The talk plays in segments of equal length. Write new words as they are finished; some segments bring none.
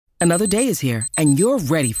Another day is here, and you're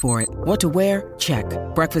ready for it. What to wear? Check.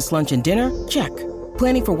 Breakfast, lunch, and dinner? Check.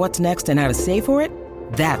 Planning for what's next and how to save for it?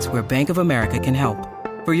 That's where Bank of America can help.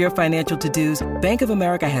 For your financial to-dos, Bank of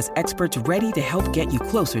America has experts ready to help get you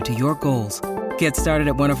closer to your goals. Get started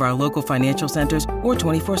at one of our local financial centers or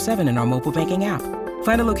 24/7 in our mobile banking app.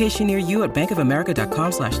 Find a location near you at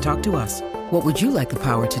bankofamerica.com/talktous. What would you like the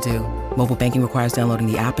power to do? Mobile banking requires downloading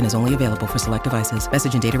the app and is only available for select devices.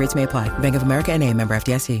 Message and data rates may apply. Bank of America N.A., member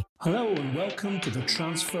FDIC. Hello and welcome to the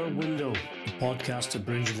Transfer Window, the podcast that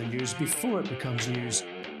brings you the news before it becomes news,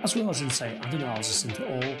 as well as insight and analysis into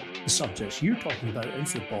all the subjects you're talking about in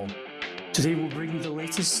football. Today we'll bring you the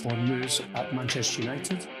latest on moves at Manchester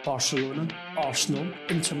United, Barcelona, Arsenal,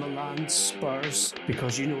 Inter Milan, Spurs,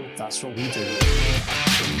 because you know that's what we do.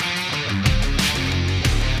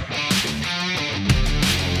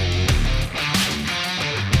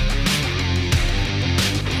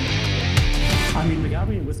 I'm Ian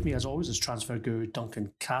McGarry, and with me as always is transfer guru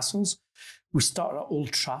Duncan Castles. We start at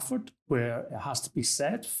Old Trafford, where it has to be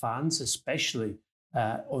said, fans, especially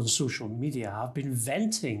on social media, have been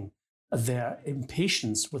venting their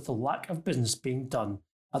impatience with the lack of business being done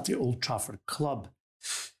at the Old Trafford club.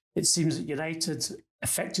 It seems that United,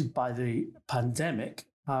 affected by the pandemic,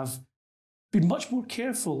 have been much more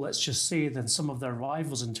careful, let's just say, than some of their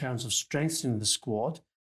rivals in terms of strengthening the squad.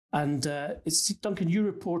 And Duncan, you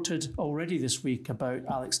reported already this week about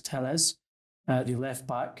Alex Telles, the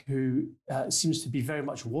left-back, who seems to be very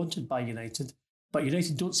much wanted by United, but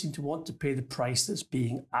United don't seem to want to pay the price that's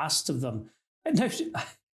being asked of them. And now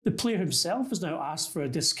the player himself has now asked for a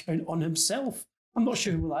discount on himself. I'm not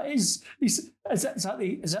sure who that is. Is that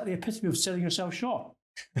the epitome of selling yourself short?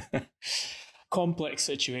 Complex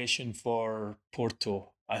situation for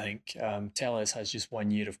Porto, I think. Telles has just 1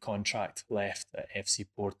 year of contract left at FC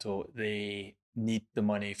Porto. They need the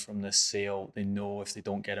money from this sale. They know if they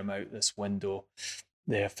don't get him out this window,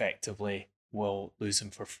 they effectively will lose him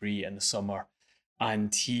for free in the summer.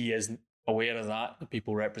 And he is aware of that. The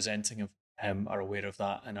people representing him are aware of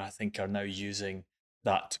that, and I think are now using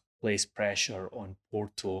that to place pressure on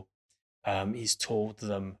Porto. He's told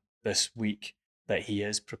them this week that he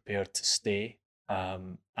is prepared to stay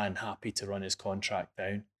and happy to run his contract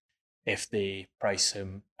down if they price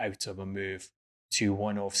him out of a move to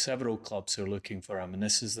one of several clubs who are looking for him. And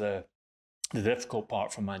this is the difficult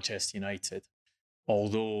part for Manchester United.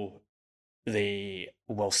 Although they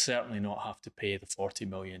will certainly not have to pay the €40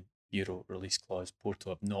 million release clause. Porto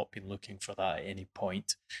have not been looking for that at any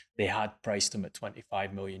point. They had priced him at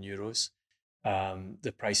 €25 million.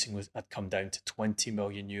 The pricing had come down to €20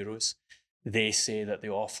 million. They say that the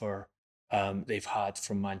offer they've had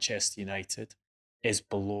from Manchester United is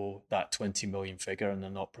below that 20 million figure, and they're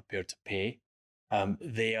not prepared to pay.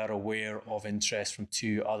 They are aware of interest from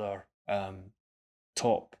two other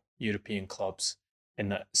top European clubs, in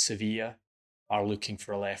that Sevilla are looking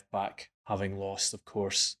for a left back, having lost, of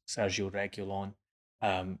course, Sergio Reguilon,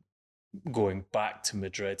 going back to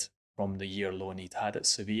Madrid from the year loan he'd had at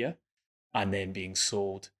Sevilla, and then being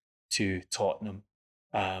sold to Tottenham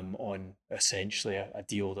on essentially a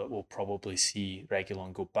deal that will probably see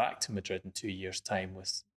Reguilon go back to Madrid in 2 years' time,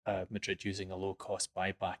 with Madrid using a low-cost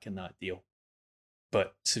buyback in that deal.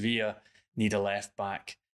 But Sevilla need a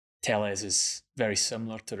left-back. Telles is very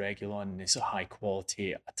similar to Reguilon, and is a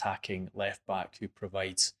high-quality attacking left-back who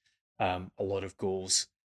provides a lot of goals,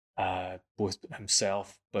 both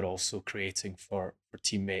himself but also creating for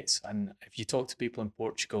teammates. And if you talk to people in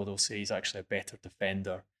Portugal, they'll say he's actually a better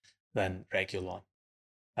defender than Reguilon.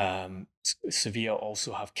 Sevilla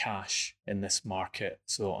also have cash in this market,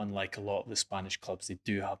 so unlike a lot of the Spanish clubs, they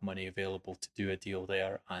do have money available to do a deal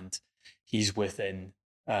there, and he's within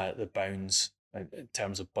the bounds in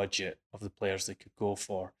terms of budget of the players they could go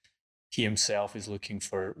for. He himself is looking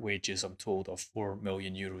for wages, I'm told, of €4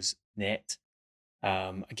 million net.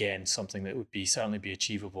 Again, something that would certainly be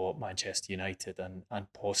achievable at Manchester United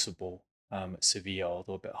and possible at Sevilla,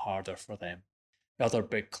 although a bit harder for them. The other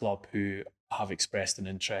big club who have expressed an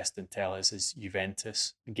interest in Telles is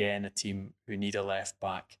Juventus. Again, a team who need a left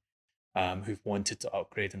back, who've wanted to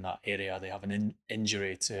upgrade in that area. They have an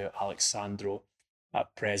injury to Alexandro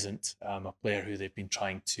at present, a player who they've been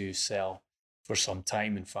trying to sell for some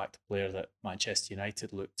time. In fact, a player that Manchester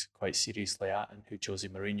United looked quite seriously at, and who Jose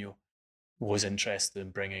Mourinho was interested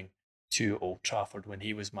in bringing to Old Trafford when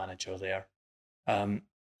he was manager there.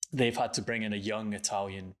 They've had to bring in a young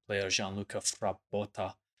Italian player, Gianluca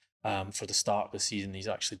Frabotta, for the start of the season. He's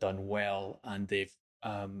actually done well, and they've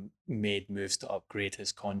made moves to upgrade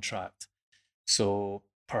his contract. So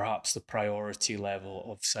perhaps the priority level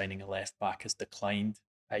of signing a left back has declined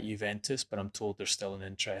at Juventus, but I'm told there's still an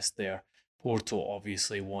interest there. Porto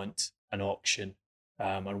obviously want an auction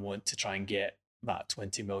and want to try and get that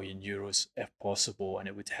 20 million euros if possible, and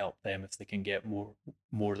it would help them if they can get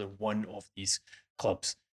more than one of these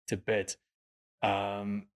clubs to bid.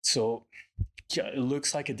 So yeah, it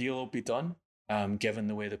looks like a deal will be done, given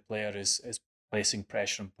the way the player is placing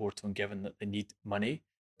pressure on Porto and given that they need money.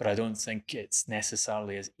 But I don't think it's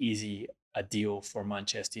necessarily as easy a deal for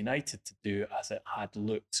Manchester United to do as it had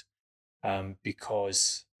looked,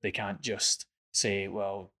 because they can't just say,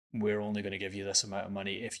 well, we're only going to give you this amount of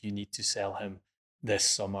money. If you need to sell him this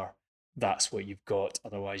summer, that's what you've got.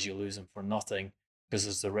 Otherwise, you lose him for nothing, because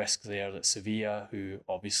there's the risk there that Sevilla, who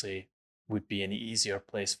obviously would be an easier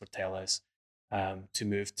place for Telles to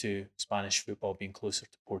move to, Spanish football being closer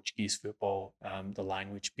to Portuguese football, the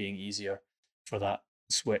language being easier for that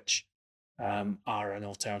switch, are an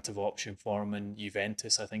alternative option for him. And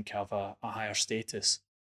Juventus, I think, have a higher status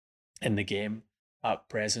in the game at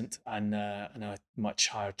present and a much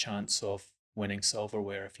higher chance of winning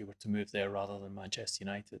silverware if you were to move there rather than Manchester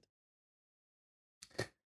United.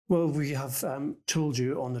 Well, we have told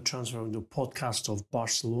you on the Transfer Window podcast of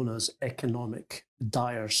Barcelona's economic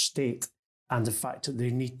dire state and the fact that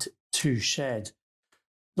they need to shed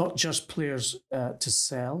not just players to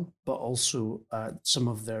sell, but also some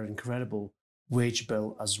of their incredible wage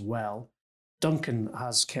bill as well. Duncan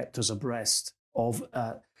has kept us abreast of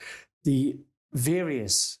the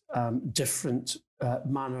various different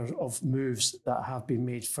manner of moves that have been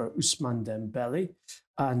made for Ousmane Dembele.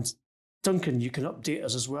 And Duncan, you can update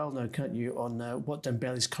us as well now, can't you, on what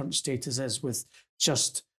Dembele's current status is with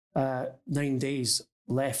just 9 days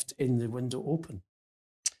left in the window open?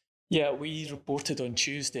 Yeah, we reported on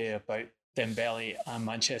Tuesday about Dembele and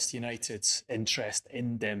Manchester United's interest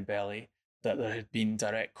in Dembele, that there had been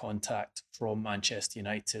direct contact from Manchester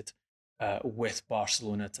United with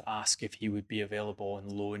Barcelona to ask if he would be available on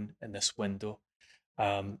loan in this window.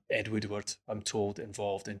 Ed Woodward, I'm told,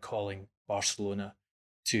 involved in calling Barcelona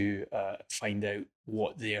to find out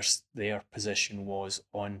what their position was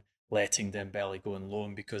on letting Dembele go on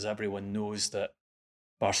loan, because everyone knows that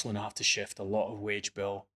Barcelona have to shift a lot of wage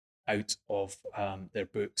bill out of their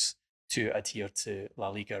books to adhere to La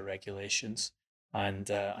Liga regulations. And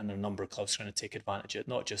a number of clubs trying to take advantage of it,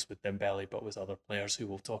 not just with Dembele, but with other players who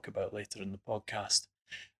we'll talk about later in the podcast.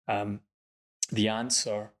 The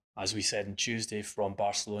answer, as we said on Tuesday, from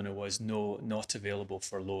Barcelona was no, not available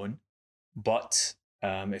for loan. But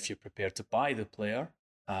if you're prepared to buy the player,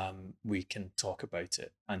 we can talk about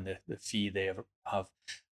it. And the fee they have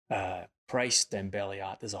priced Dembele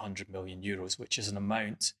at is 100 million euros, which is an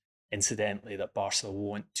amount, incidentally, that Barca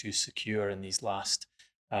want to secure in these last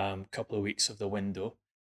couple of weeks of the window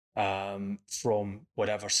from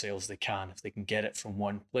whatever sales they can. If they can get it from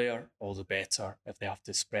one player, all the better. If they have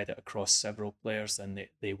to spread it across several players, then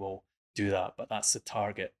they will do that. But that's the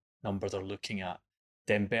target number they're looking at.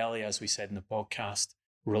 Dembele, as we said in the podcast,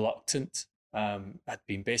 reluctant, had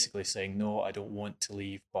been basically saying, no, I don't want to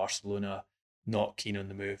leave Barcelona, not keen on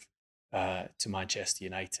the move to Manchester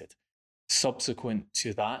United. Subsequent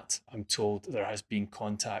to that, I'm told there has been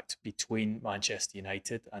contact between Manchester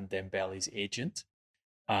United and Dembele's agent.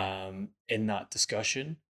 In that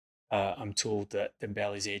discussion, I'm told that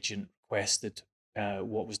Dembele's agent requested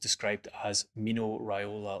what was described as Mino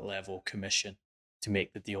Raiola level commission to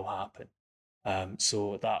make the deal happen.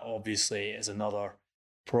 So that obviously is another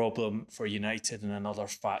problem for United and another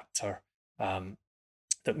factor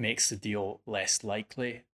that makes the deal less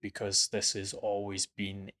likely, because this has always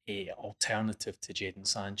been an alternative to Jadon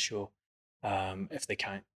Sancho. If they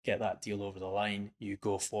can't get that deal over the line, you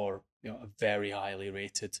go for a very highly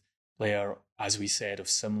rated player, as we said, of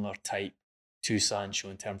similar type to Sancho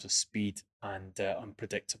in terms of speed and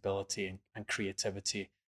unpredictability and creativity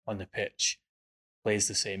on the pitch. Plays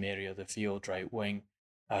the same area of the field, right wing.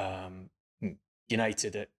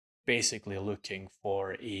 United are basically looking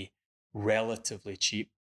for a relatively cheap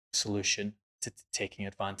solution to taking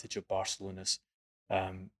advantage of Barcelona's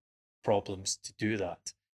problems to do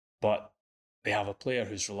that. But they have a player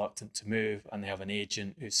who's reluctant to move, and they have an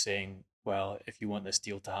agent who's saying, well, if you want this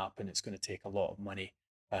deal to happen, it's going to take a lot of money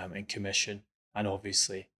in commission and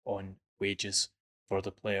obviously on wages for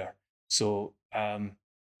the player. So I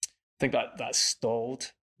think that's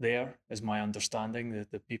stalled there, is my understanding.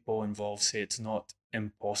 The people involved say it's not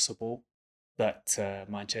impossible that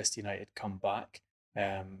Manchester United come back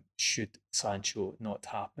should Sancho not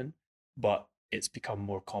happen, but it's become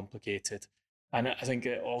more complicated. And I think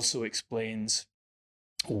it also explains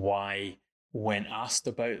why, when asked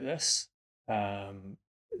about this,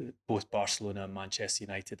 both Barcelona and Manchester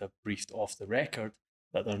United have briefed off the record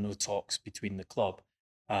that there are no talks between the club.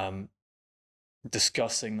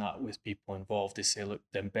 discussing that with people involved, they say, look,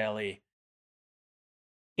 Dembele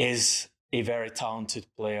is a very talented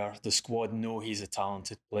player. The squad know he's a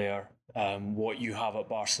talented player. What you have at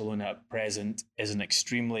Barcelona at present is an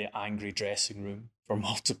extremely angry dressing room for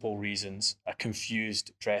multiple reasons, a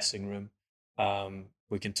confused dressing room.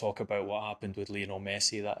 We can talk about what happened with Lionel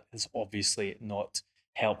Messi. That has obviously not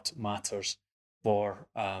helped matters for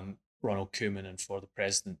Ronald Koeman and for the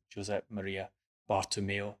president, Josep Maria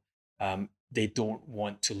Bartomeu. They don't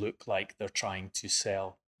want to look like they're trying to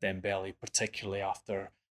sell Dembele, particularly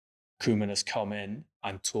after Koeman has come in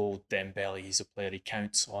and told Dembele he's a player he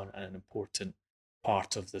counts on and an important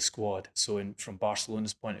part of the squad. So from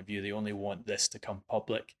Barcelona's point of view, they only want this to come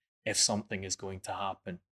public if something is going to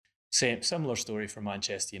happen. Similar story for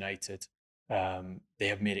Manchester United. They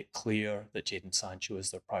have made it clear that Jadon Sancho is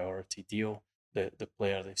their priority deal, the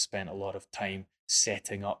player they've spent a lot of time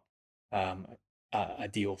setting up a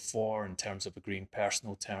deal for, in terms of agreeing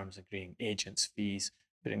personal terms, agreeing agents' fees,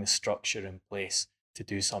 putting the structure in place to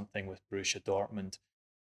do something with Borussia Dortmund.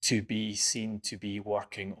 To be seen to be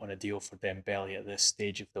working on a deal for Dembele at this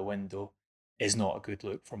stage of the window is not a good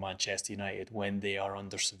look for Manchester United when they are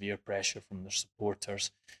under severe pressure from their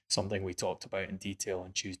supporters, something we talked about in detail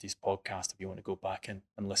on Tuesday's podcast if you want to go back and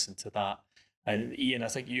listen to that. And Ian, I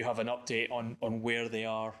think you have an update on where they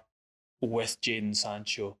are with Jadon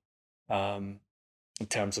Sancho in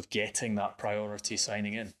terms of getting that priority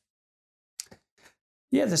signing in.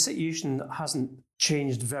 Yeah, the situation hasn't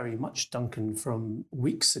changed very much, Duncan, from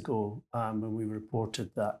weeks ago when we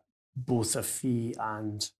reported that both a fee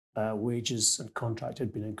and wages and contract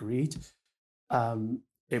had been agreed.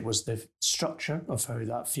 It was the structure of how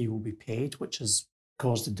that fee will be paid, which has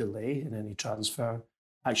caused a delay in any transfer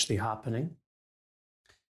actually happening.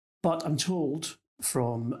 But I'm told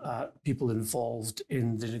from people involved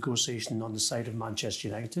in the negotiation on the side of Manchester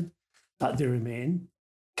United that they remain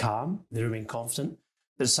calm, they remain confident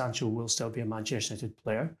that Sancho will still be a Manchester United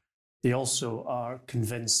player. They also are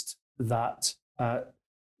convinced that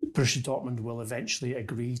Borussia Dortmund will eventually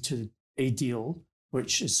agree to a deal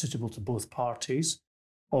which is suitable to both parties,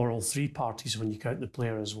 or all three parties when you count the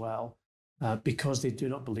player as well, because they do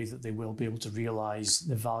not believe that they will be able to realise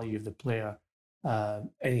the value of the player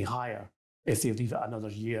any higher if they leave it another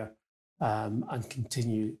year and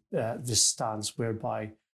continue this stance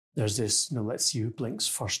whereby there's this, let's see who blinks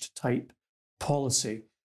first type policy.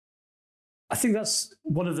 I think that's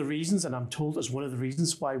one of the reasons, and I'm told it's one of the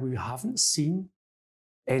reasons why we haven't seen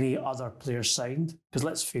any other players signed. Because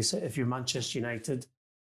let's face it, if you're Manchester United,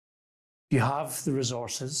 you have the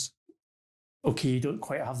resources. Okay, you don't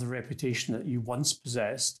quite have the reputation that you once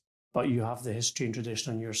possessed, but you have the history and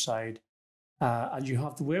tradition on your side. And you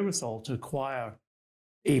have the wherewithal to acquire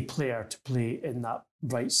a player to play in that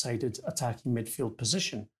right-sided attacking midfield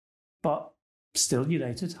position. But still,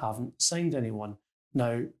 United haven't signed anyone.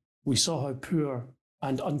 Now, we saw how poor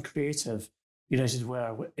and uncreative United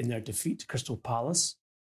were in their defeat to Crystal Palace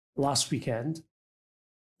last weekend.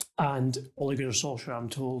 And Ole Gunnar Solskjaer, I'm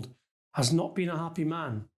told, has not been a happy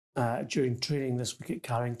man during training this week at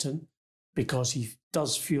Carrington, because he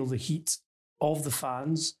does feel the heat of the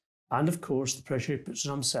fans and, of course, the pressure he puts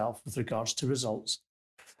on himself with regards to results,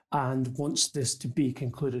 and wants this to be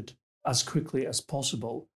concluded as quickly as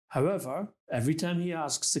possible. However, every time he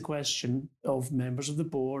asks the question of members of the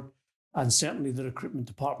board, and certainly the recruitment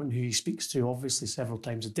department, who he speaks to obviously several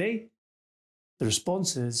times a day, the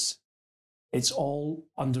response is, it's all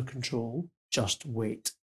under control, just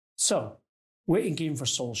wait. So, waiting game for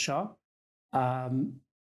Solskjaer.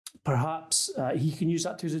 Perhaps he can use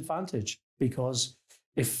that to his advantage, because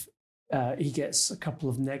if he gets a couple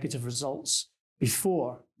of negative results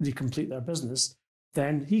before they complete their business,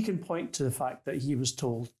 then he can point to the fact that he was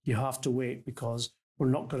told, you have to wait because we're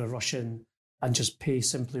not going to rush in and just pay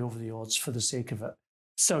simply over the odds for the sake of it.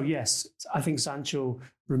 So yes, I think Sancho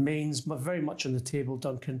remains very much on the table,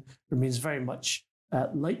 Duncan, remains very much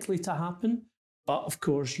likely to happen. But of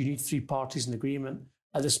course, you need three parties in agreement.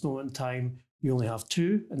 At this moment in time, you only have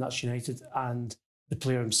two, and that's United and the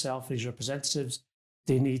player himself and his representatives.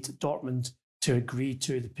 They need Dortmund to agree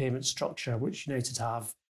to the payment structure which United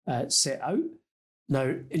have set out.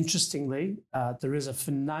 Now, interestingly, there is a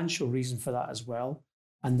financial reason for that as well,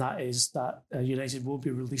 and that is that United will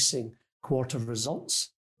be releasing quarter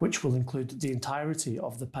results, which will include the entirety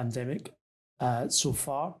of the pandemic so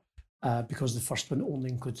far, because the first one only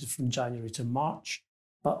included from January to March.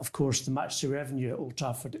 But of course, the match-day revenue at Old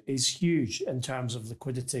Trafford is huge in terms of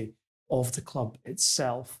liquidity of the club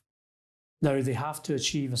itself. Now, they have to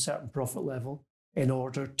achieve a certain profit level in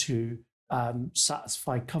order to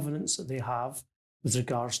satisfy covenants that they have with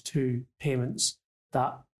regards to payments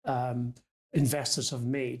that investors have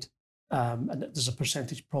made, and there's a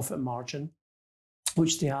percentage profit margin,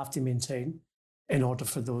 which they have to maintain in order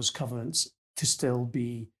for those covenants to still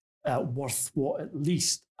be worth what at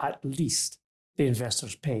least the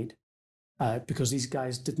investors paid. Because these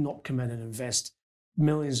guys did not come in and invest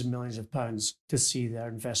millions and millions of pounds to see their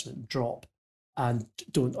investment drop, and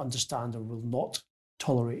don't understand or will not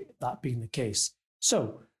tolerate that being the case.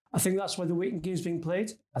 So I think that's why the waiting game is being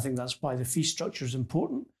played. I think that's why the fee structure is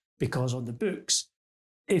important, because on the books,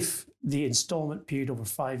 if the instalment period over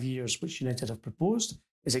 5 years, which United have proposed,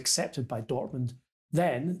 is accepted by Dortmund,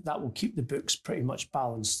 then that will keep the books pretty much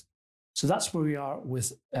balanced. So that's where we are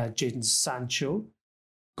with Jadon Sancho.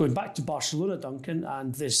 Going back to Barcelona, Duncan,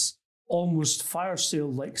 and this almost fire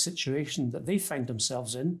sale-like situation that they find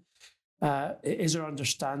themselves in, it is our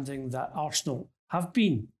understanding that Arsenal have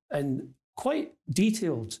been in quite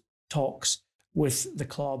detailed talks with the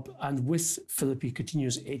club and with Philippe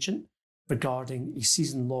Coutinho's agent regarding a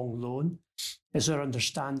season-long loan. It's our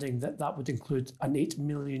understanding that that would include an €8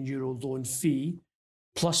 million loan fee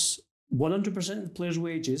plus 100% of the players'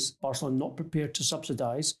 wages. Barcelona not prepared to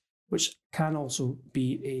subsidise, which can also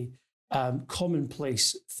be a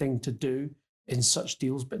commonplace thing to do in such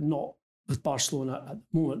deals, but not with Barcelona at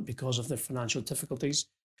the moment because of their financial difficulties.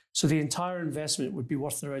 So the entire investment would be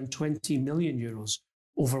worth around €20 million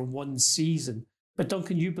over one season. But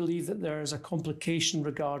Duncan, you believe that there is a complication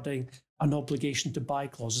regarding an obligation to buy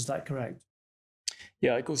clause, is that correct?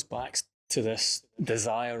 Yeah, it goes back to this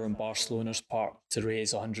desire on Barcelona's part to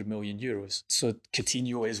raise €100 million. So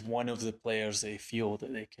Coutinho is one of the players they feel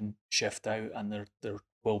that they can shift out, and there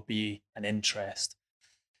will be an interest.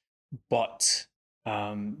 But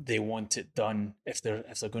they want it done. If they're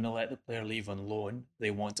going to let the player leave on loan,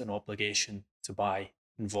 they want an obligation to buy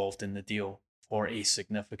involved in the deal for a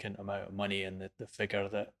significant amount of money. And the figure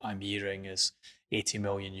that I'm hearing is €80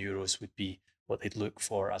 million would be what they'd look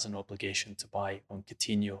for as an obligation to buy on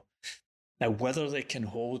Coutinho. Now, whether they can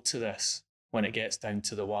hold to this when it gets down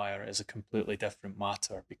to the wire is a completely different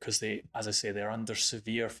matter, because they, as I say, they're under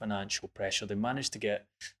severe financial pressure. They managed to get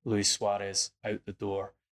Luis Suarez out the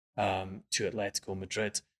door to Atletico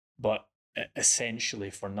Madrid, but essentially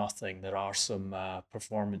for nothing. There are some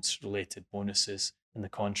performance-related bonuses in the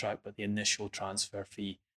contract, but the initial transfer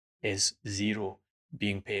fee is zero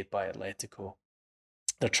being paid by Atletico.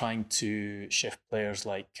 They're trying to shift players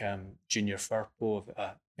like Junior Firpo,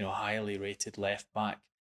 a highly rated left back,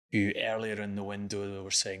 who earlier in the window they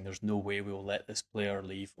were saying there's no way we will let this player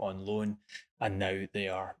leave on loan, and now they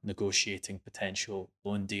are negotiating potential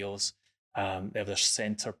loan deals. They have their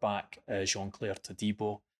centre back, Jean-Claire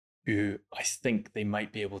Todibo, who I think they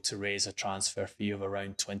might be able to raise a transfer fee of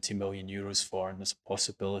around €20 million for, and there's a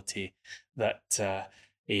possibility that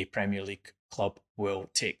a Premier League club will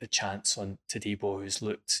take the chance on Todibo, who's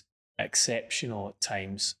looked exceptional at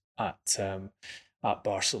times at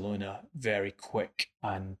Barcelona, very quick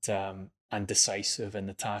and decisive in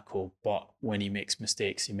the tackle. But when he makes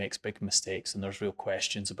mistakes, he makes big mistakes, and there's real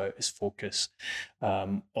questions about his focus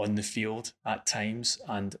on the field at times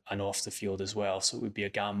and off the field as well. So it would be a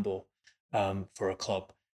gamble for a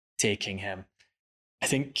club taking him. I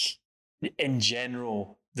think in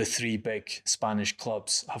general, the three big Spanish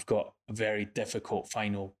clubs have got a very difficult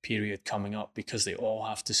final period coming up because they all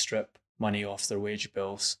have to strip money off their wage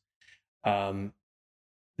bills.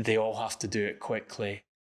 They all have to do it quickly.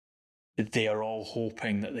 They are all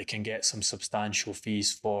hoping that they can get some substantial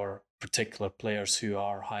fees for particular players who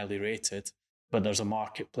are highly rated, but there's a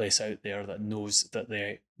marketplace out there that knows that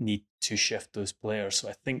they need to shift those players. So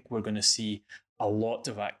I think we're going to see a lot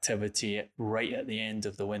of activity right at the end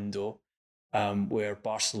of the window, where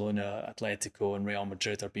Barcelona, Atletico and Real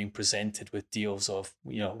Madrid are being presented with deals of,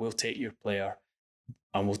 we'll take your player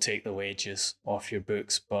and we'll take the wages off your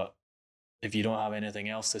books, but if you don't have anything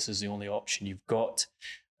else, this is the only option you've got.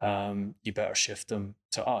 You better shift them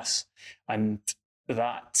to us. And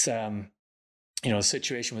that, the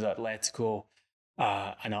situation with Atletico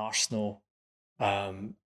and Arsenal,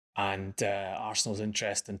 and Arsenal's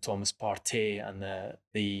interest in Thomas Partey and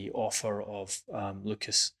the offer of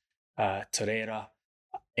Lucas Torreira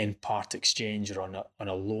in part exchange or on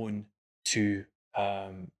a loan to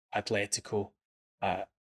Atletico,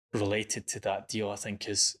 related to that deal, I think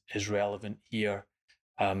is relevant here.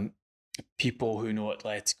 People who know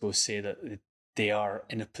Atletico say that they are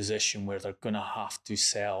in a position where they're going to have to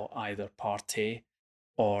sell either Partey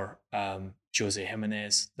or Jose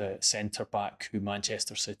Jimenez, the centre-back who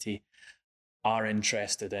Manchester City are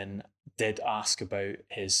interested in. Did ask about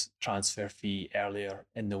his transfer fee earlier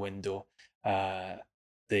in the window.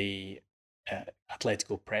 The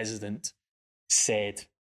Atletico president said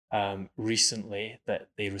recently that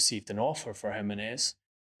they received an offer for Jimenez,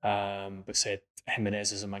 but said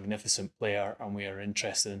Jimenez is a magnificent player and we are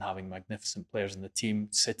interested in having magnificent players in the team.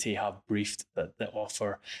 City have briefed that the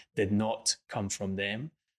offer did not come from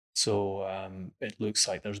them. So it looks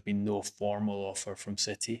like there's been no formal offer from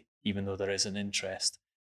City, even though there is an interest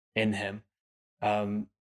in him.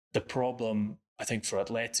 The problem, I think, for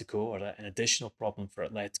Atletico, or an additional problem for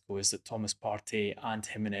Atletico, is that Thomas Partey and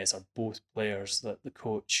Jimenez are both players that the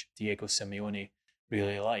coach, Diego Simeone,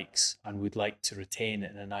 really likes and would like to retain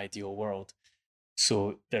in an ideal world.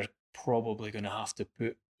 So they're probably going to have to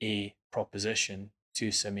put a proposition to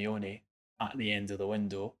Simeone at the end of the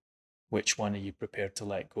window. Which one are you prepared to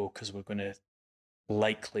let go? Because we're going to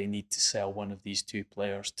likely need to sell one of these two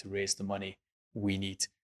players to raise the money we need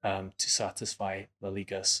to satisfy La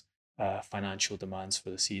Liga's financial demands for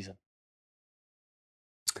the season.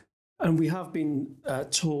 And we have been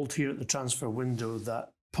told here at the transfer window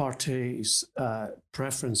that Partey's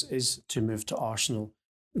preference is to move to Arsenal.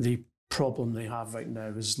 The problem they have right now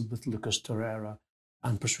is with Lucas Torreira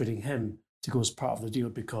and persuading him to go as part of the deal,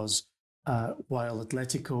 because while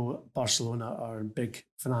Atletico, Barcelona are in big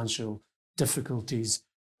financial difficulties,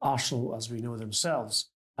 Arsenal, as we know themselves,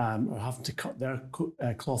 are having to cut their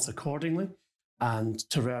cloth accordingly. And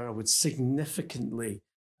Torreira would significantly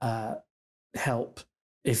help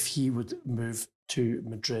if he would move to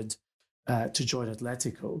Madrid to join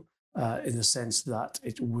Atletico, in the sense that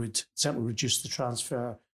it would certainly reduce the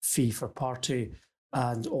transfer fee for Partey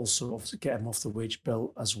and also get him off the wage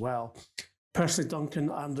bill as well. Personally,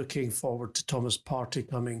 Duncan, I'm looking forward to Thomas Partey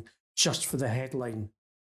coming just for the headline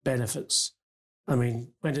benefits. I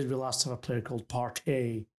mean, when did we last have a player called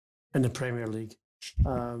Partey in the Premier League?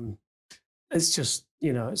 It's just,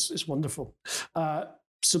 it's wonderful.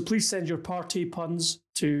 So please send your Partey puns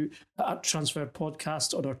to @Transfer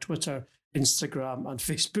Podcast on our Twitter, Instagram and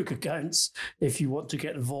Facebook accounts if you want to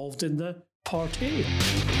get involved in the Partey.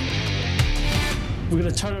 We're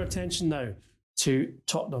going to turn our attention now to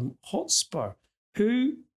Tottenham Hotspur,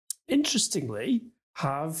 who, interestingly,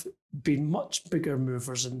 have been much bigger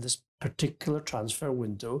movers in this particular transfer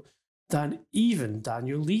window than even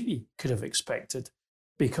Daniel Levy could have expected,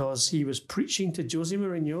 because he was preaching to Jose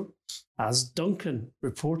Mourinho, as Duncan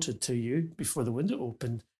reported to you before the window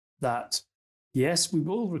opened, that yes, we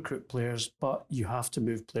will recruit players, but you have to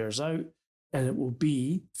move players out, and it will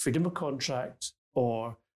be freedom of contract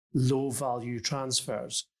or low-value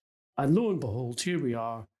transfers. And lo and behold, here we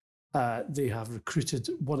are. They have recruited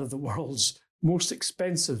one of the world's most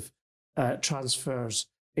expensive transfers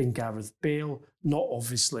in Gareth Bale. Not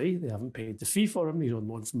obviously, they haven't paid the fee for him. He's on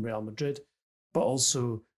loan from Real Madrid, but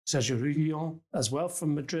also Sergio Reguilón as well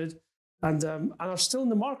from Madrid, and are still in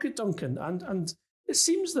the market, Duncan. And it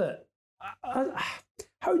seems that,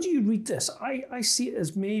 how do you read this? I see it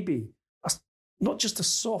as maybe not just a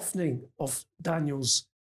softening of Daniel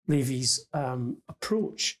Levy's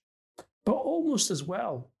approach, but almost as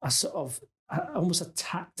well a sort of almost a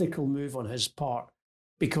tactical move on his part,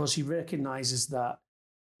 because he recognises that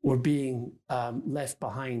we're being left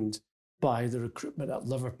behind by the recruitment at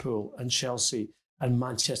Liverpool and Chelsea and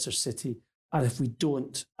Manchester City. And if we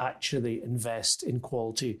don't actually invest in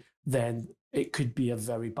quality, then it could be a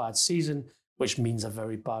very bad season, which means a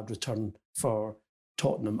very bad return for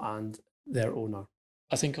Tottenham and their owner.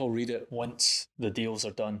 I think I'll read it once the deals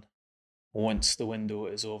are done, once the window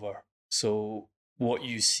is over. So what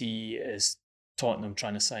you see is Tottenham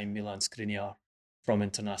trying to sign Milan Skriniar from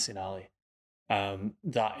Internazionale.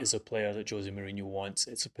 That is a player that Jose Mourinho wants.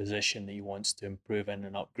 It's a position that he wants to improve in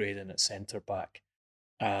and upgrade in at centre-back.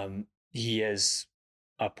 He is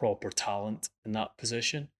a proper talent in that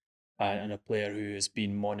position, and a player who has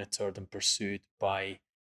been monitored and pursued by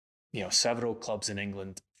several clubs in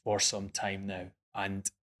England for some time now. And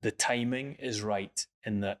the timing is right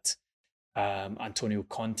in that Antonio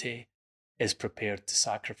Conte is prepared to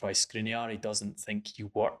sacrifice Skriniar. He doesn't think he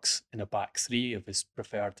works in a back three of his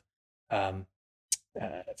preferred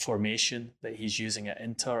formation that he's using at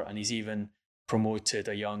Inter, and he's even promoted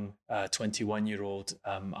a young 21-year-old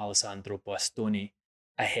Alessandro Bastoni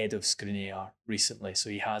ahead of Skriniar recently. So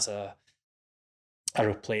he has a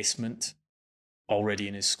replacement already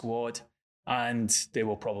in his squad, and they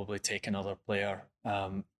will probably take another player,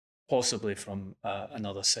 possibly from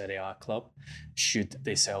another Serie A club, should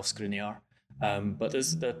they sell Skriniar. But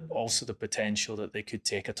there's also the potential that they could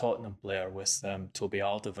take a Tottenham player, with Toby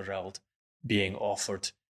Alderweireld being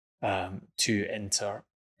offered to Inter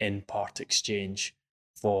in part exchange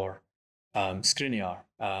for Skriniar.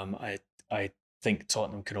 I think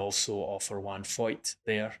Tottenham can also offer Juan Foyth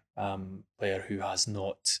there, player who has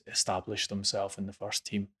not established himself in the first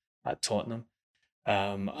team at Tottenham.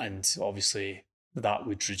 And obviously that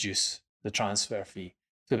would reduce the transfer fee.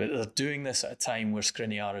 So they're doing this at a time where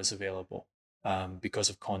Skriniar is available because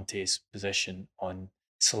of Conte's position on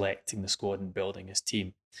selecting the squad and building his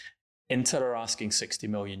team. Inter are asking 60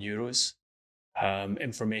 million euros.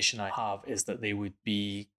 Information I have is that they would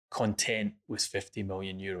be content with 50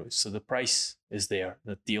 million euros. So the price is there.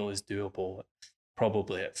 The deal is doable,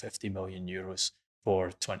 probably at 50 million euros for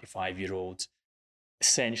 25-year-old,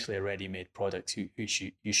 essentially a ready-made product you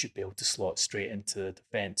should be able to slot straight into the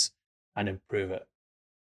defence and improve it.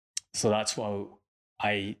 So that's why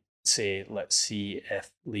I say let's see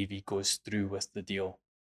if Levy goes through with the deal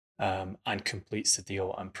and completes the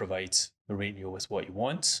deal and provides Mourinho with what he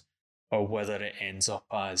wants, or whether it ends up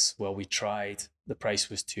as, well, we tried, the price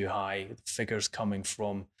was too high, the figures coming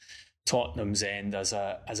from Tottenham's end as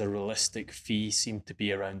a realistic fee seemed to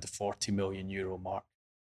be around the 40 million euro mark.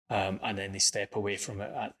 And then they step away from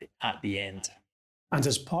it at the end. And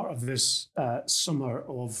as part of this summer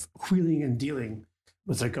of wheeling and dealing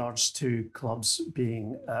with regards to clubs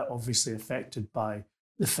being obviously affected by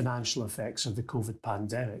the financial effects of the COVID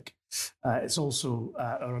pandemic, it's also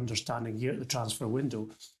our understanding here at the transfer window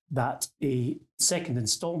that a second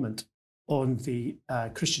instalment on the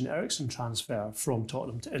Christian Eriksen transfer from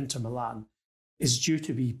Tottenham to Inter Milan is due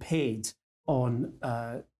to be paid on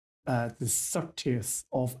the 30th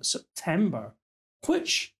of September,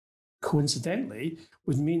 which coincidentally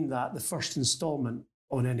would mean that the first instalment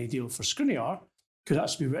on any deal for Skriniar could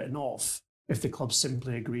actually be written off if the clubs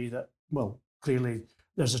simply agree that, well, clearly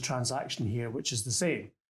there's a transaction here which is the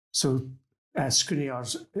same. So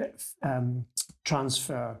Skriniar's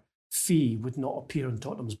transfer fee would not appear on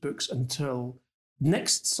Tottenham's books until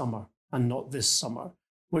next summer and not this summer,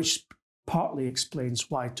 which partly explains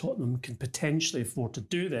why Tottenham can potentially afford to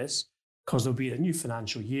do this, because there'll be a new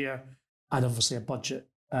financial year and obviously a budget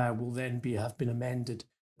will then have been amended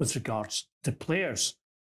with regards to players.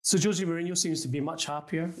 So Jose Mourinho seems to be much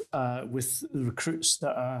happier with the recruits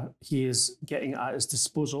that he is getting at his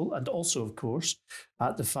disposal, and also, of course,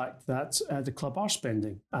 at the fact that the club are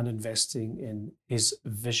spending and investing in his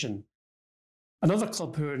vision. Another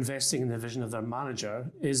club who are investing in the vision of their manager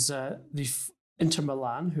is the Inter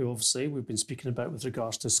Milan, who obviously we've been speaking about with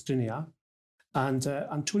regards to Skriniar, and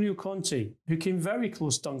Antonio Conte, who came very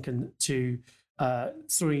close, Duncan, to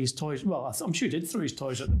throwing his toys. Well, I'm sure he did throw his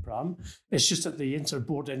toys at the pram. It's just that the Inter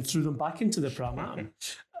board then threw them back into the pram at him.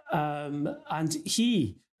 And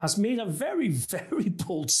he has made a very, very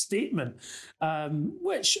bold statement,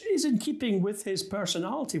 which is in keeping with his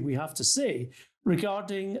personality, we have to say,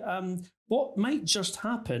 regarding what might just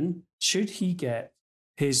happen should he get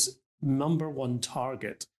his number one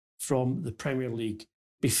target from the Premier League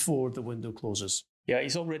before the window closes. Yeah,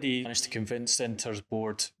 he's already managed to convince Inter's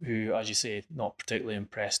board, who, as you say, not particularly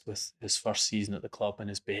impressed with his first season at the club and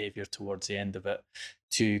his behaviour towards the end of it,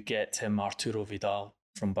 to get him Arturo Vidal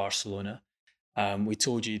from Barcelona. We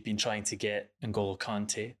told you he'd been trying to get N'Golo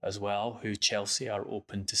Kante as well, who Chelsea are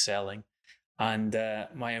open to selling. And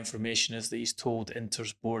my information is that he's told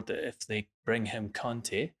Inter's board that if they bring him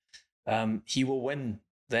Kante, he will win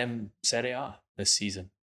them Serie A this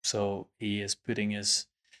season. So he is putting his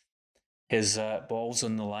balls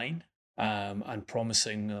on the line and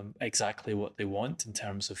promising them exactly what they want in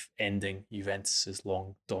terms of ending Juventus's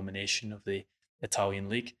long domination of the Italian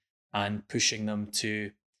league and pushing them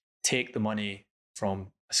to take the money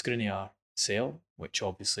from a Skriniar sale, which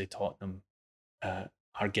obviously Tottenham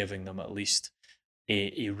are giving them at least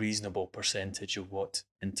a reasonable percentage of what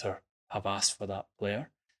Inter have asked for that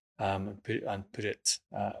player, and put it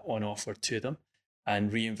on offer to them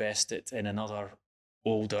and reinvest it in another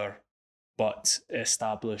older but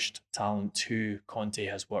established talent who Conte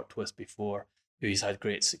has worked with before, who he's had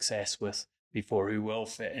great success with before, who will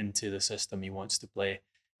fit into the system he wants to play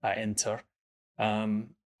at Inter,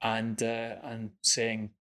 and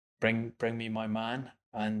saying, bring me my man,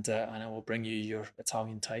 and I will bring you your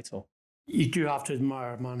Italian title. You do have to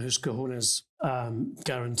admire a man whose cojones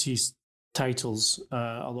guarantees titles,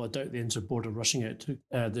 although I doubt the Inter board are rushing out to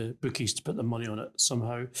the bookies to put the money on it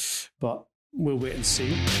somehow, but we'll wait and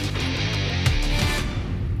see.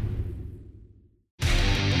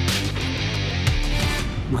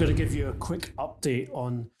 We're going to give you a quick update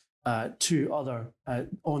on two other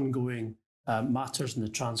ongoing matters in the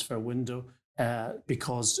transfer window,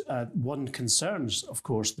 because one concerns, of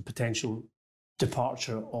course, the potential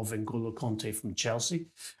departure of N'Golo Kante from Chelsea,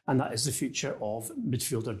 and that is the future of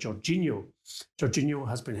midfielder Jorginho. Jorginho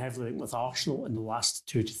has been heavily linked with Arsenal in the last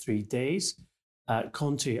 2 to 3 days.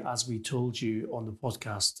 Conte, as we told you on the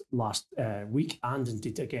podcast last week, and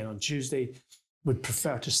indeed again on Tuesday, would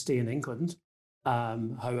prefer to stay in England.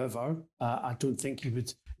 However, I don't think he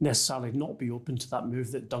would necessarily not be open to that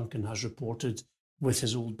move that Duncan has reported with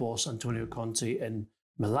his old boss, Antonio Conte, in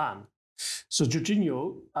Milan. So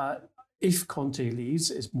Jorginho, if Conte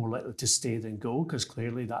leaves, is more likely to stay than go, because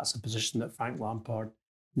clearly that's a position that Frank Lampard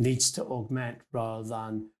needs to augment rather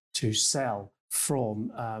than to sell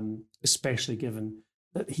from, especially given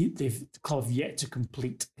that the club have yet to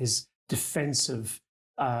complete his defensive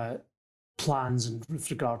plans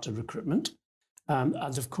with regard to recruitment. And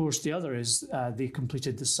of course, the other is they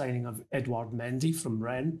completed the signing of Edouard Mendy from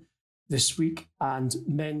Rennes this week, and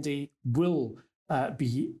Mendy will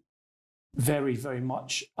be very, very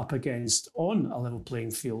much up against on a level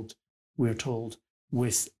playing field, we're told,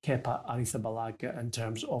 with Kepa Arrizabalaga in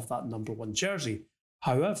terms of that number 1 jersey.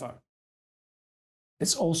 However,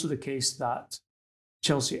 it's also the case that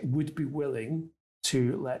Chelsea would be willing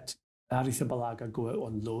to let Arrizabalaga go out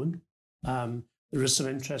on loan. There is some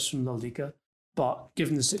interest from La Liga, but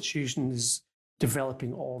given the situation is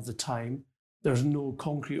developing all the time, there's no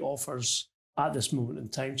concrete offers at this moment in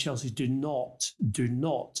time. Chelsea do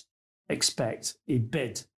not expect a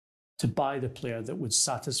bid to buy the player that would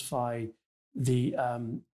satisfy the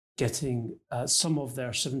getting some of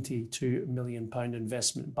their £72 million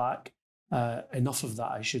investment back. Enough of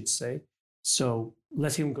that, I should say. So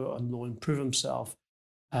let him go on loan, prove himself,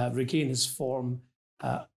 regain his form.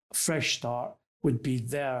 Fresh start would be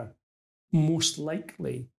their most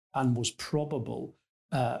likely and most probable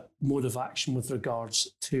mode of action with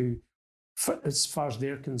regards to, as far as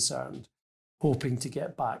they're concerned, hoping to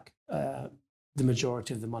get back the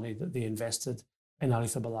majority of the money that they invested in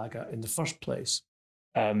Arrizabalaga in the first place.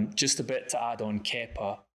 Just a bit to add on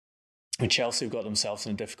Kepa. Chelsea have got themselves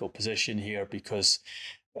in a difficult position here because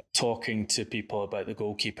talking to people about the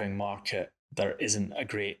goalkeeping market, there isn't a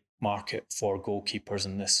great market for goalkeepers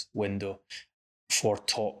in this window for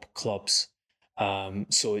top clubs.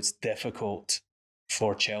 So it's difficult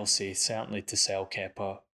for Chelsea, certainly to sell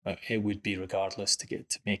Kepa. It would be regardless to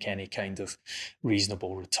make any kind of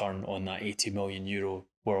reasonable return on that €80 million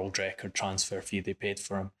world record transfer fee they paid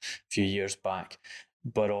for him a few years back,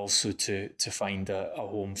 but also to find a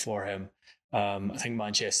home for him. I think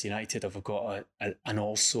Manchester United have got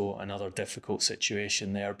another difficult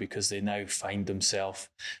situation there because they now find themselves,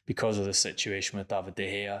 because of the situation with David De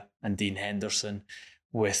Gea and Dean Henderson,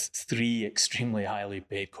 with 3 extremely highly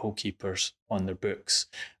paid goalkeepers on their books,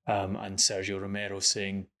 and Sergio Romero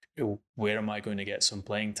saying, where am I going to get some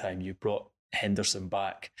playing time? You brought Henderson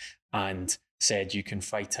back and said you can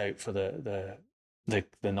fight out for the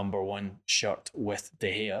number 1 shirt with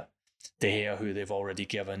De Gea, who they've already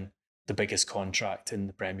given the biggest contract in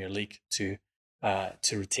the Premier League to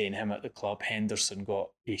retain him at the club. Henderson got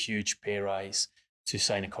a huge pay rise to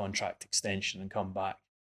sign a contract extension and come back.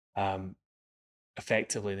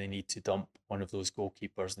 Effectively, they need to dump one of those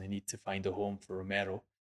goalkeepers and they need to find a home for Romero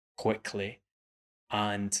quickly.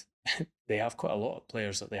 And they have quite a lot of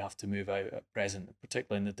players that they have to move out at present,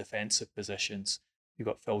 particularly in the defensive positions. You've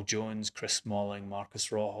got Phil Jones, Chris Smalling,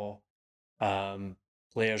 Marcus Rojo,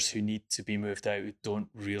 players who need to be moved out who don't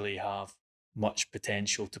really have much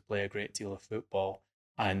potential to play a great deal of football,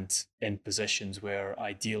 and in positions where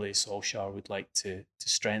ideally Solskjaer would like to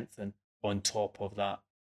strengthen on top of that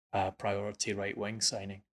priority right wing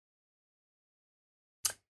signing.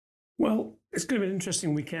 Well, it's going to be an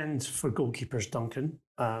interesting weekend for goalkeepers, Duncan.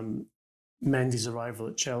 Mendy's arrival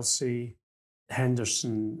at Chelsea,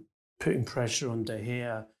 Henderson putting pressure on De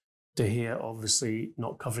Gea. De Gea obviously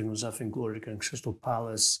not covering himself in glory against Crystal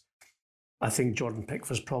Palace. I think Jordan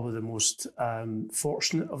Pickford's probably the most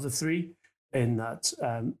fortunate of the 3 in that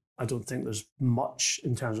I don't think there's much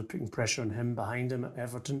in terms of putting pressure on him behind him at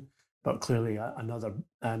Everton, but clearly another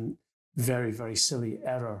very, very silly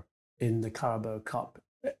error in the Carabao Cup,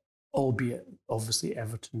 albeit obviously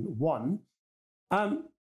Everton won.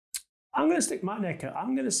 I'm going to stick my neck out.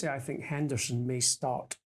 I'm going to say I think Henderson may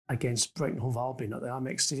start against Brighton Hove Albion at the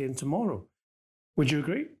Amex Stadium tomorrow. Would you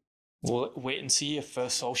agree? We'll wait and see if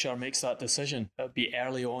Solskjaer makes that decision. It'll be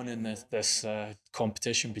early on in this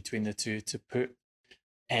competition between the two to put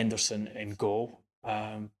Henderson in goal.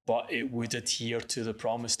 But it would adhere to the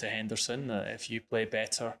promise to Henderson that if you play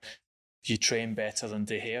better, if you train better than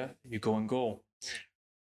De Gea, you go and goal.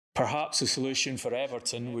 Perhaps the solution for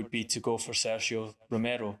Everton would be to go for Sergio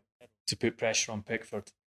Romero to put pressure on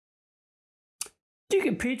Pickford. Do you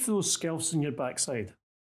get paid for those skelfs in your backside?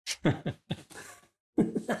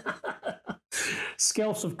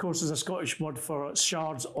 Skelfs, of course, is a Scottish word for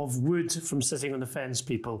shards of wood from sitting on the fence,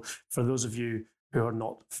 people, for those of you who are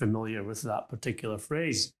not familiar with that particular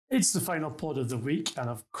phrase. It's the final pod of the week, and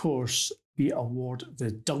of course, we award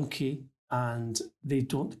the donkey and they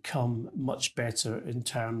don't come much better in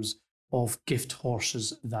terms of gift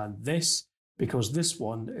horses than this, because this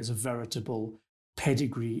one is a veritable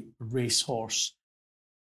pedigree racehorse,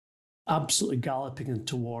 absolutely galloping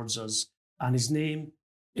towards us. And his name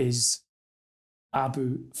is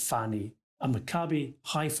Abu Fani, a Maccabi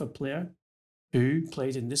Haifa player who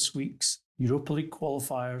played in this week's Europa League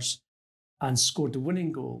qualifiers and scored the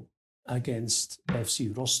winning goal against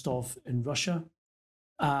FC Rostov in Russia.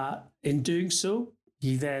 In doing so,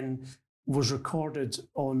 he then was recorded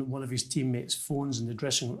on one of his teammates' phones in the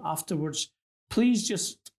dressing room afterwards. Please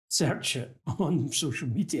just search it on social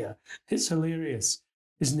media. It's hilarious.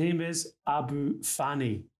 His name is Abu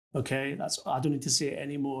Fani. Okay, I don't need to say it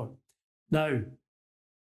anymore. Now,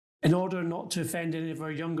 in order not to offend any of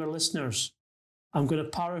our younger listeners, I'm going to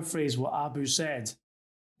paraphrase what Abu said,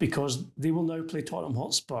 because they will now play Tottenham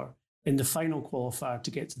Hotspur in the final qualifier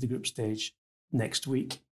to get to the group stage next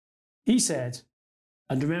week. He said,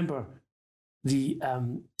 and remember the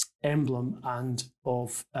emblem and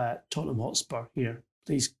of Tottenham Hotspur here,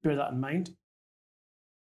 please bear that in mind.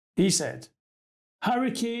 He said,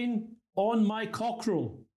 "Harry Kane on my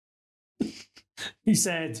cockerel," he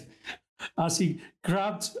said, as he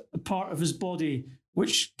grabbed a part of his body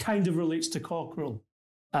which kind of relates to cockerel,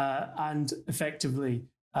 and effectively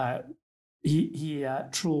he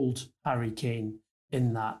trolled Harry Kane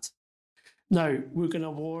in that. Now, we're going to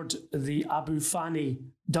award the Abu Fani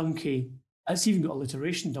donkey. It's even got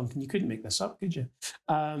alliteration, Duncan. You couldn't make this up, could you?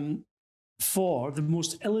 For the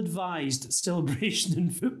most ill-advised celebration in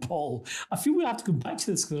football. I feel we have to go back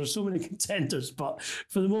to this because there are so many contenders, but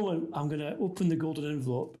for the moment, I'm going to open the golden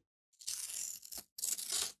envelope.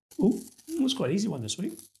 Oh, it's quite an easy one this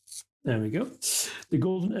week. There we go. The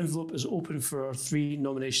golden envelope is open for our 3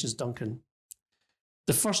 nominations, Duncan.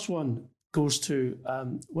 The first one goes to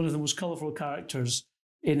one of the most colourful characters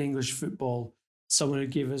in English football, someone who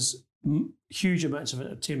gave us huge amounts of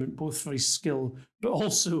entertainment, both for his skill, but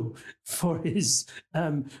also for his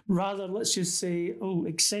rather, let's just say,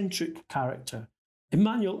 eccentric character,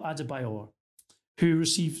 Emmanuel Adebayor, who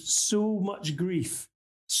received so much grief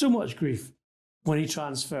when he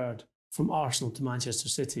transferred from Arsenal to Manchester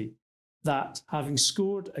City, that having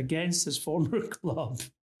scored against his former club,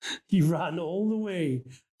 he ran all the way,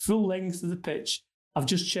 full length of the pitch. I've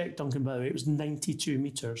just checked, Duncan, by the way, it was 92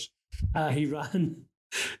 metres. He ran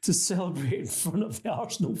to celebrate in front of the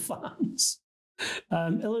Arsenal fans.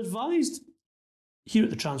 Ill-advised? Here at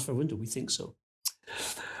the transfer window, we think so.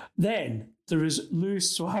 Then there is Luis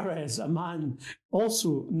Suarez, a man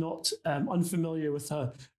also not unfamiliar with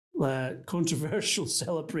a controversial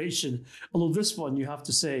celebration, although this one, you have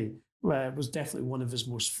to say, was definitely one of his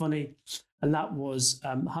most funny, and that was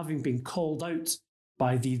having been called out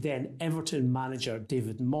by the then Everton manager,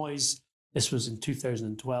 David Moyes. This was in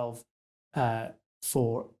 2012. I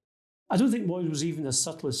don't think Moyes was even as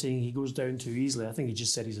subtle as saying he goes down too easily. I think he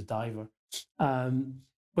just said he's a diver.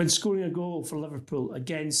 When scoring a goal for Liverpool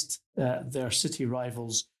against their City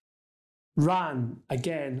rivals, ran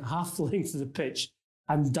again half the length of the pitch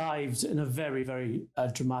and dived in a very, very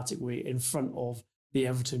dramatic way in front of the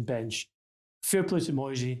Everton bench. Fair play to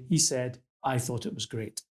Moyes. He said, "I thought it was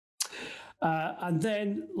great." And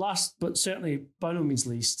then last, but certainly by no means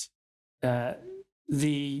least,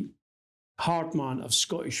 the hard man of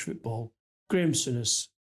Scottish football, Graham Souness.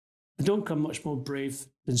 Don't come much more brave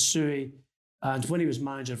than Suey. And when he was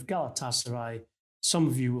manager of Galatasaray, some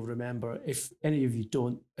of you will remember. If any of you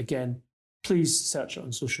don't, again, please search it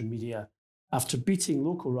on social media. After beating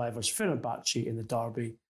local rivals Fenerbahce in the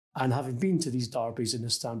derby, and having been to these derbies in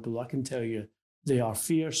Istanbul, I can tell you they are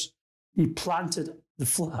fierce. He planted the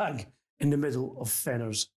flag in the middle of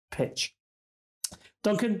Fener's pitch.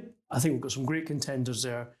 Duncan, I think we've got some great contenders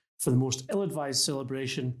there for the most ill-advised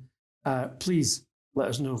celebration. Please let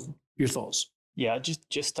us know your thoughts. Yeah,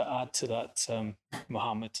 just to add to that,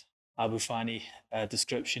 Mohamed Abu Fani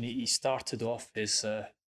description, he started off his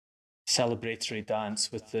celebratory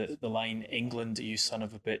dance with the line, "England, you son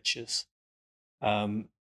of a bitches."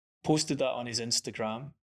 Posted that on his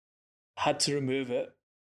Instagram, had to remove it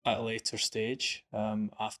at a later stage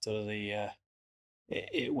after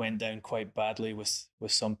it went down quite badly with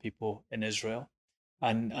some people in Israel,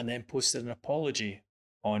 and then posted an apology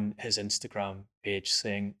on his Instagram page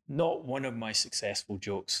saying, "Not one of my successful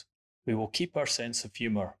jokes. We will keep our sense of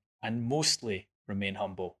humour and mostly remain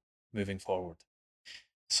humble moving forward."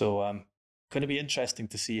 So going to be interesting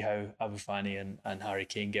to see how Abu Fani and Harry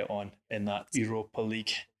Kane get on in that Europa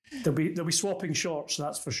League. They'll be swapping shorts,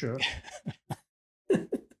 that's for sure.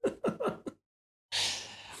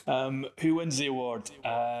 Who wins the award?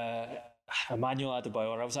 Emmanuel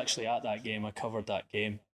Adebayor. I was actually at that game. I covered that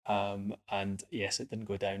game. And yes, it didn't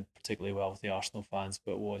go down particularly well with the Arsenal fans,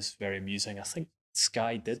 but it was very amusing. I think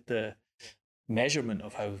Sky did the measurement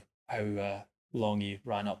of how long he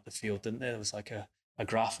ran up the field, didn't they? There was like a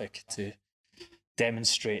graphic to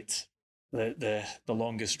demonstrate the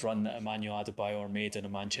longest run that Emmanuel Adebayor made in a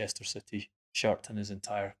Manchester City shirt in his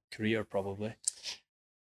entire career, probably.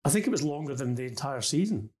 I think it was longer than the entire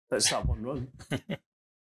season. That's that one run.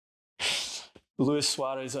 Luis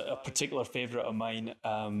Suarez, a particular favourite of mine,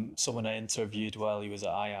 someone I interviewed while he was at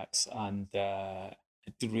Ajax, and a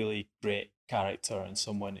really great character and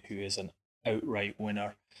someone who is an outright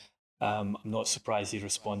winner. I'm not surprised he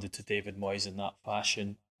responded to David Moyes in that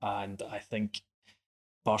fashion, and I think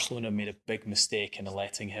Barcelona made a big mistake in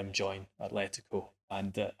letting him join Atletico,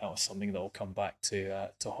 and that was something that will come back to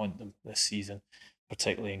haunt them this season,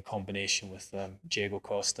 particularly in combination with Diego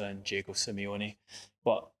Costa and Diego Simeone.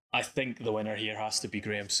 But I think the winner here has to be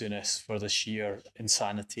Graham Souness for the sheer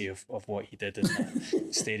insanity of what he did in that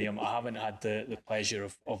stadium. I haven't had the pleasure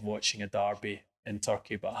of watching a derby in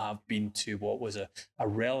Turkey, but I have been to what was a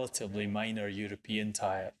relatively minor European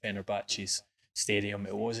tie at Fenerbahce's stadium.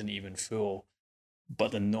 It wasn't even full,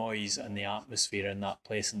 but the noise and the atmosphere in that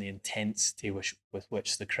place and the intensity with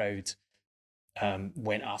which the crowd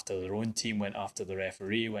went after their own team, went after the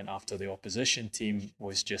referee, went after the opposition team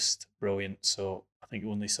was just brilliant. So I think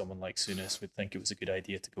only someone like Souness would think it was a good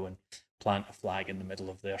idea to go and plant a flag in the middle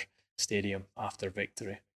of their stadium after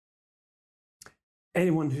victory.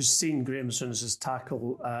 Anyone who's seen Graham Souness's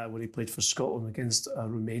tackle when he played for Scotland against a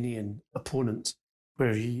Romanian opponent,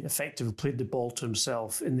 where he effectively played the ball to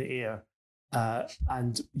himself in the air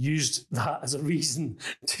and used that as a reason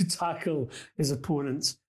to tackle his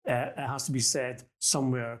opponent, it has to be said,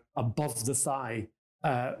 somewhere above the thigh,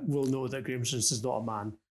 will know that Graham Souness is not a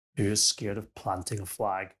man who is scared of planting a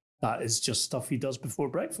flag. That is just stuff he does before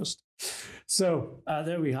breakfast. So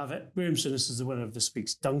there we have it. Graham Souness is the winner of this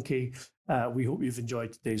week's Donkey. We hope you've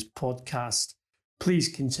enjoyed today's podcast. Please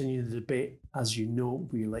continue the debate, as you know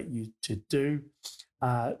we like you to do.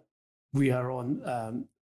 We are on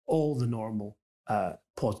all the normal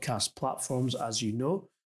podcast platforms, as you know,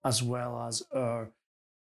 as well as our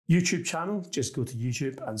YouTube channel. Just go to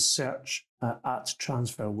YouTube and search at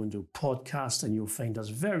Transfer Window Podcast, and you'll find us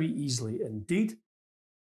very easily indeed.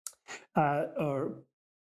 Our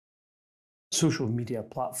social media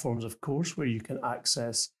platforms, of course, where you can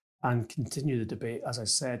access and continue the debate, as I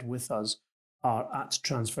said, with us, are at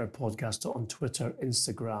Transfer Podcast on Twitter,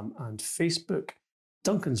 Instagram, and Facebook.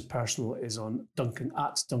 Duncan's personal is on Duncan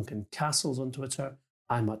at Duncan Castles on Twitter.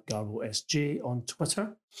 I'm at Garbo SJ on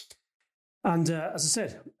Twitter. And as I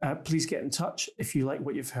said, please get in touch. If you like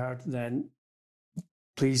what you've heard, then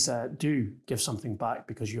please do give something back,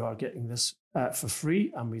 because you are getting this for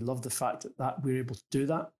free. And we love the fact that we're able to do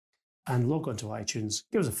that. And log on to iTunes,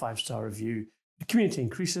 give us a 5-star review. The community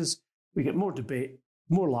increases. We get more debate,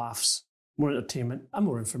 more laughs, more entertainment, and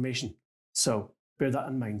more information. So bear that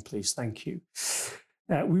in mind, please. Thank you.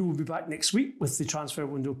 We will be back next week with the Transfer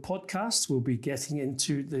Window podcast. We'll be getting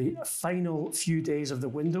into the final few days of the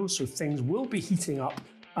window, so things will be heating up.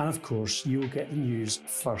 And of course, you'll get the news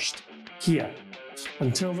first here.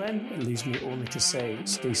 Until then, it leaves me only to say,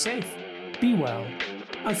 stay safe, be well,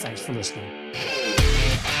 and thanks for listening.